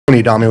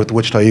Adame with the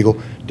Wichita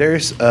Eagle.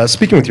 Darius,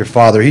 speaking with your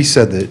father, he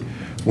said that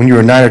when you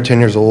were 9 or 10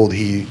 years old,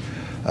 he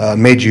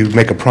made you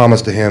make a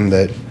promise to him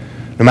that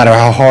no matter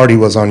how hard he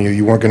was on you,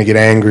 you weren't going to get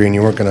angry and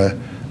you weren't going to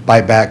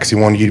bite back because he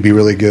wanted you to be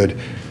really good.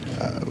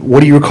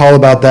 What do you recall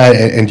about that,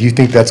 and do you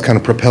think that's kind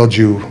of propelled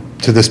you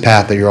to this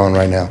path that you're on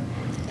right now?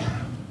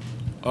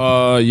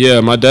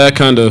 Yeah, my dad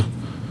kind of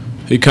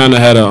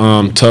had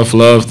a tough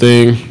love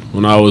thing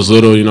when I was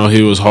little. You know,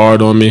 he was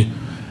hard on me,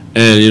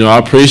 and you know I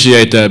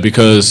appreciate that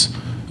because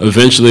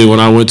eventually when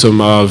I went to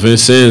my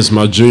Vincennes,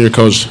 my junior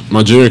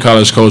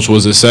college coach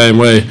was the same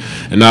way,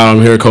 and now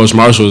I'm here. Coach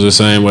Marshall was the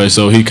same way,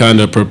 so he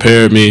kind of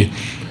prepared me,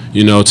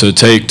 you know, to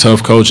take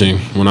tough coaching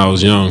when I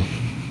was young.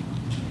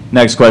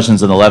 Next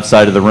question's on the left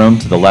side of the room,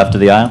 to the left of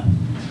the aisle.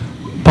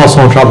 Paul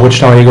Solontrop,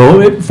 Wichita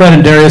Eagle. Fred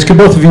and Darius, could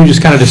both of you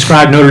just kind of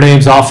describe Notre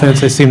Dame's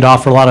offense? They seem to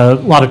offer a lot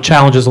of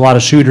challenges, a lot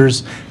of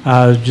shooters.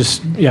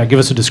 Give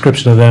us a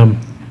description of them.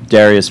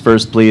 Darius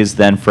first, please,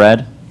 then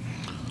Fred.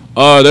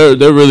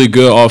 They're really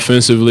good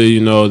offensively.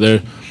 You know,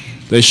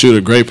 they shoot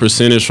a great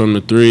percentage from the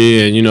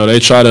three, and you know they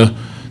try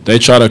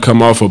to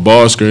come off of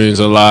ball screens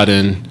a lot,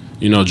 and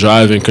you know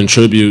drive and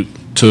contribute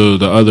to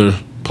the other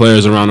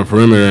players around the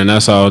perimeter, and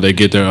that's how they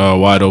get their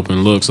wide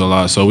open looks a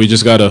lot. So we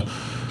just gotta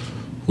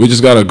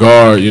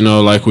guard, you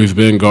know, like we've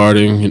been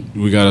guarding.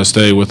 We gotta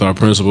stay with our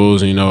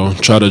principles, and, you know,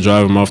 try to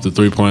drive them off the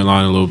 3-point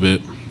line a little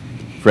bit.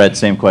 Fred,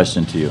 same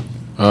question to you.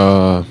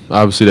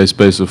 Obviously, they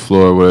space the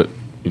floor with,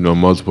 you know,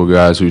 multiple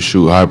guys who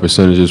shoot high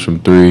percentages from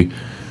three.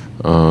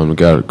 We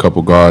got a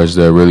couple guards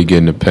that really get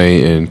in the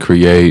paint and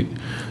create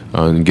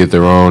and get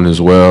their own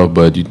as well.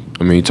 But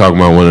you're talking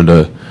about one of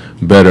the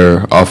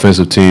better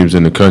offensive teams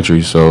in the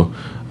country. So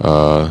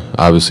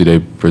obviously, they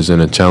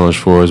present a challenge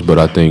for us. But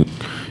I think,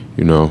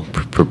 you know,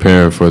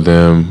 preparing for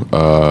them,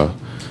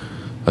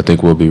 I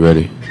think we'll be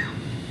ready.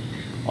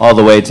 All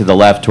the way to the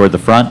left toward the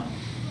front.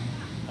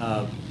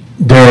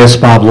 Darius,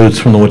 Bob Lutz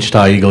from the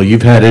Wichita Eagle.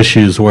 You've had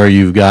issues where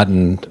you've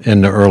gotten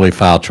into early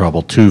foul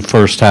trouble. 2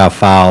 first-half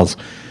fouls.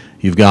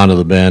 You've gone to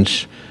the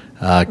bench.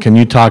 Can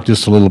you talk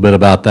just a little bit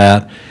about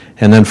that?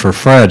 And then for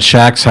Fred,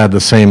 Shaq's had the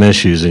same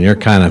issues, and you're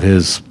kind of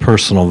his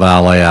personal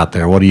valet out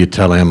there. What do you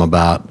tell him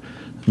about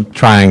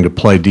trying to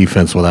play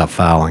defense without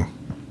fouling?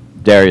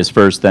 Darius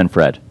first, then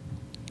Fred.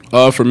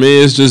 For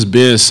me, it's just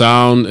being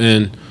sound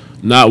and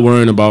not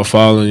worrying about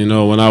fouling. You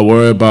know, when I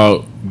worry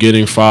about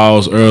getting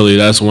fouls early,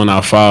 that's when I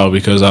foul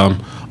because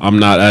I'm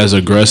not as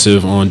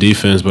aggressive on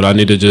defense. But I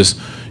need to just,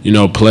 you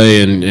know,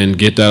 play and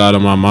get that out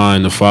of my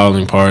mind, the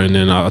fouling part, and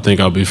then I think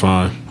I'll be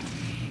fine.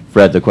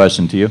 Fred, the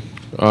question to you.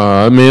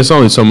 It's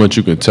only so much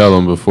you can tell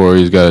him before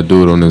he's got to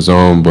do it on his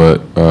own.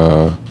 But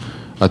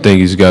I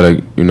think he's got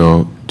to, you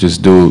know,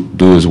 just do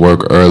his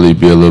work early,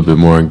 be a little bit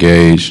more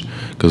engaged.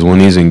 Because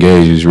when he's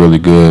engaged, he's really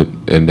good.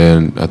 And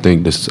then I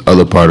think this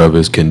other part of it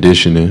is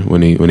conditioning.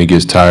 When he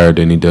gets tired,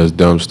 then he does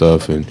dumb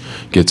stuff and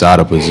gets out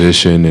of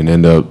position and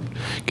end up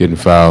getting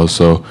fouled.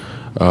 So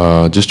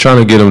just trying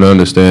to get him to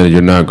understand that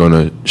you're not going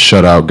to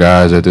shut out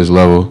guys at this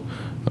level.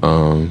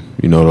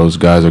 You know, those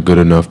guys are good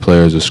enough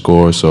players to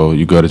score, so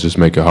you got to just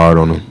make it hard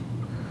on them.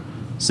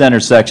 Center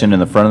section in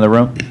the front of the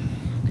room.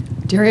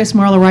 Darius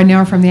Marlowe right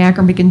now from the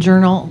Akron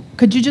Beacon-Journal.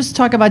 Could you just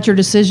talk about your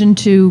decision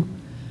to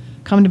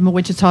come to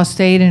Wichita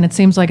State, and it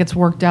seems like it's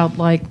worked out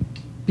like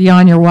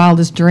beyond your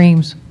wildest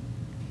dreams?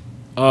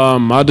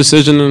 My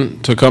decision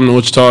to come to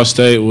Wichita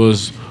State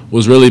was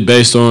really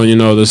based on, you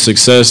know, the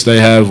success they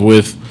have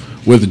with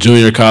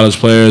junior college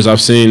players.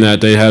 I've seen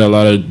that they had a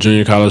lot of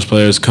junior college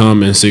players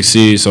come and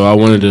succeed, so I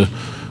wanted to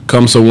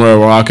come somewhere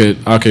where I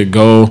could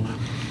go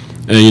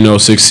and, you know,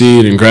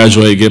 succeed and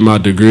graduate, get my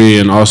degree,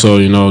 and also,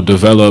 you know,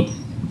 develop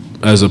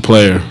as a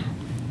player.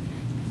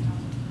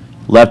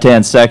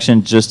 Left-hand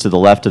section just to the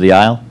left of the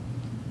aisle.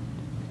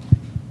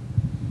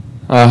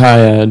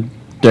 Hi,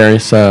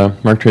 Darius,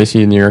 Mark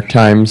Tracy, New York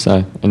Times.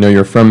 I know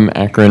you're from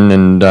Akron,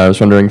 and I was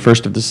wondering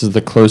first if this is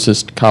the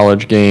closest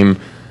college game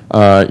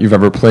you've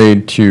ever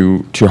played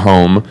to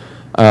home,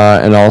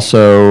 and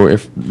also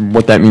if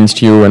what that means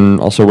to you, and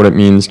also what it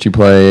means to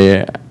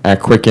play at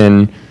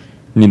Quicken.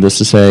 Needless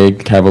to say,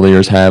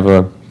 Cavaliers have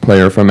a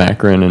player from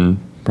Akron, and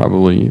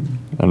probably,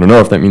 I don't know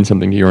if that means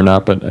something to you or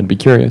not, but I'd be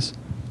curious.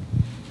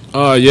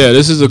 Yeah,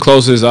 this is the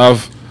closest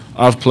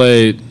I've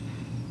played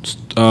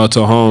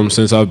to home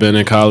since I've been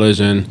in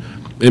college, and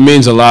it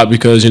means a lot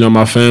because, you know,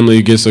 my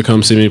family gets to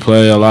come see me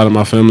play. A lot of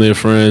my family and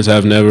friends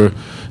have never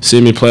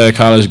seen me play a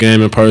college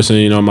game in person.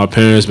 You know, my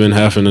parents been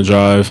having to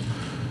drive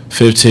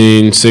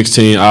 15,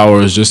 16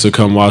 hours just to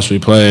come watch me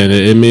play, and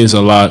it means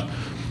a lot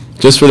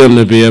just for them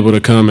to be able to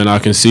come and I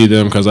can see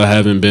them because I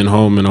haven't been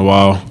home in a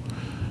while.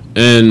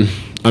 And,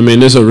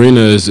 this arena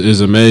is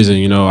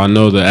amazing. You know, I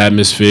know the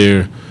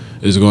atmosphere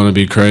is going to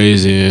be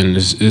crazy, and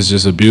it's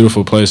just a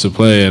beautiful place to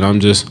play, and I'm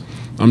just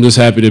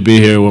happy to be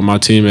here with my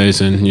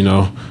teammates and, you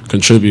know,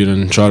 contribute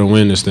and try to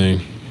win this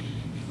thing.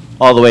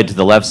 All the way to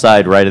the left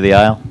side, right of the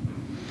aisle.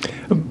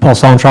 Paul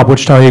Solontrop,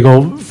 Wichita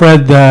Eagle.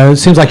 Fred, it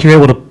seems like you're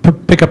able to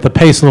pick up the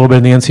pace a little bit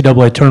in the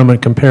NCAA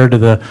tournament compared to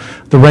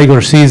the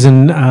regular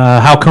season.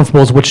 How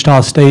comfortable is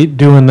Wichita State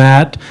doing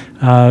that,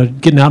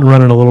 getting out and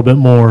running a little bit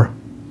more?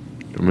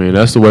 I mean,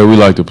 that's the way we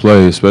like to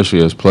play,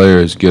 especially as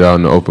players, get out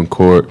in the open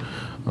court.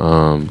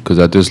 Because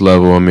at this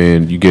level, I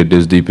mean, you get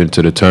this deep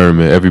into the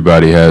tournament,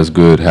 everybody has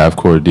good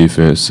half-court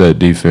defense, set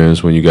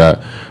defense when you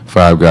got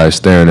 5 guys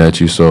staring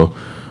at you. So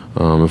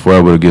if we're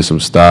able to get some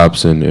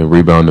stops and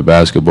rebound the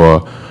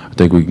basketball, I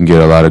think we can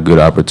get a lot of good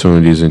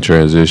opportunities in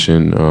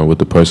transition with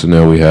the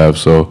personnel we have.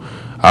 So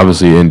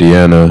obviously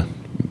Indiana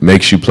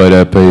makes you play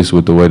that pace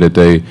with the way that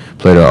they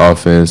play their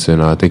offense,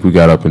 and I think we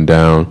got up and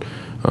down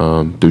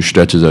through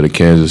stretches of the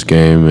Kansas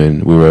game,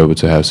 and we were able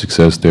to have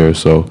success there.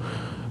 So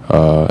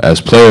as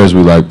players,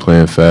 we like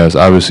playing fast.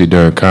 Obviously,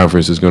 during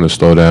conference, it's going to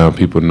slow down.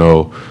 People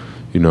know,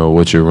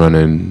 what you're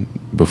running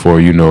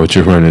before you know what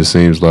you're running, it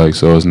seems like.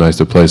 So it's nice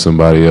to play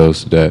somebody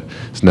else that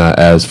is not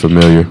as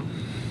familiar.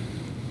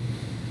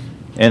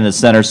 In the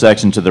center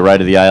section to the right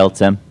of the aisle,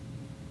 Tim.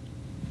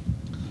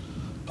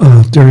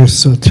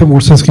 Darius, Tim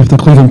Warsinski with the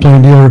Cleveland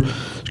Plain Dealer.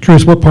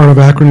 Curious, what part of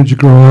Akron did you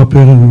grow up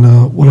in,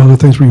 and what other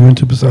things were you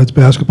into besides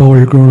basketball while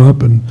you were growing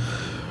up? And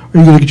are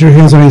you going to get your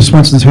hands on any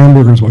Swenson's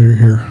hamburgers while you're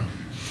here?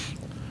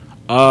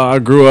 I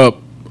grew up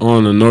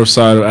on the north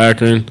side of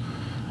Akron,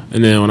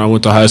 and then when I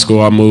went to high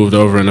school, I moved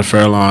over in the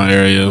Fairlawn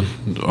area.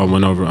 I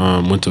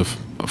went to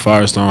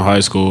Firestone High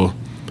School,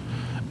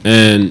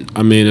 and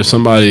I mean, if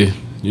somebody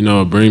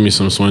bring me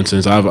some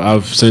Swenson's,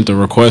 I've sent a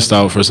request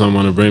out for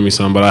someone to bring me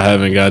some, but I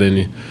haven't got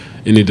any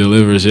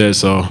delivers yet.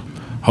 So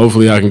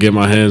hopefully I can get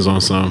my hands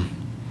on some.